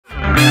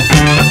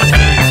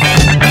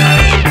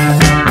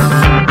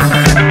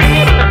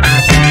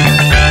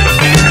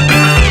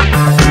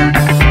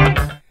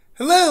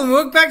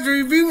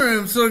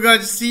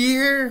glad to see you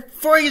here.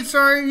 Before I get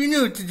started, you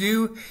know what to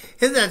do.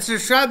 Hit that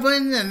subscribe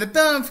button and the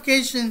bell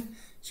notification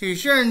so you're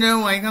sure to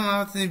know when I come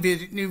out with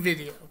a new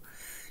video.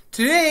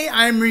 Today,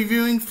 I'm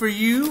reviewing for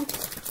you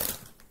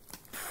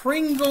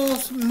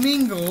Pringles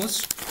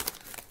Mingles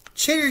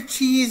cheddar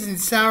cheese and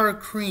sour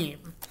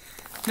cream.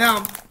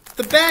 Now,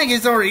 the bag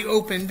is already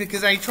open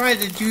because I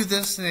tried to do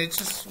this and it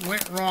just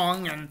went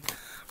wrong, and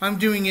I'm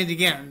doing it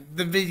again.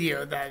 The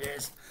video, that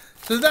is.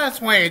 So that's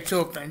why it's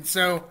open.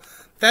 So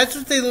that's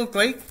what they look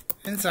like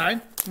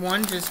inside.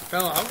 One just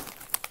fell out.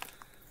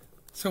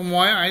 So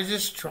why don't I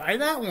just try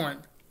that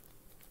one?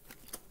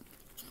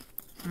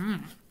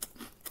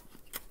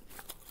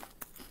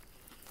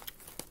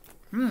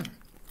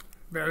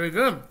 Very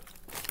good.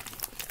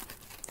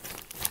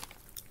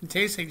 It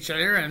tastes like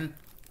cheddar and,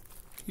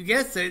 you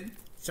guessed it,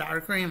 sour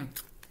cream.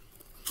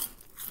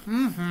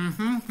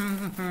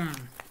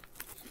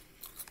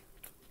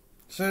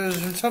 So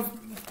there's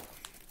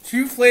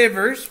two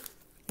flavors,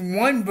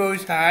 one bow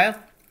tie,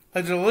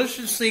 a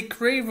deliciously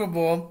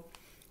craveable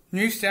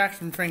new stack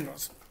from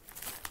Pringles.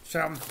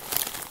 So,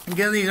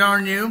 again, these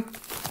are new.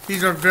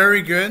 These are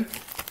very good.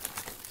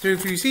 So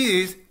if you see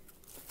these,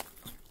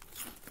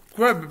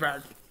 grab a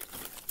bag.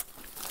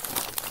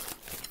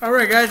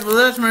 Alright guys, well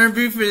that's my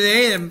review for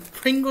today. The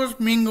Pringles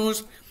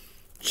Mingles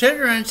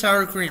cheddar and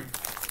sour cream.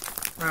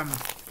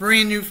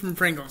 Brand new from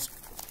Pringles.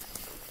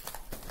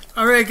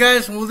 Alright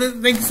guys, well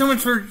thank you so much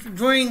for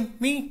joining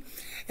me.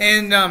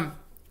 And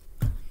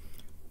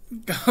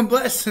God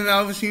bless, and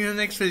I will see you in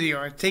the next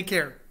video. Take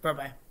care.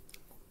 Bye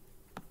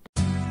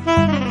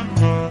bye.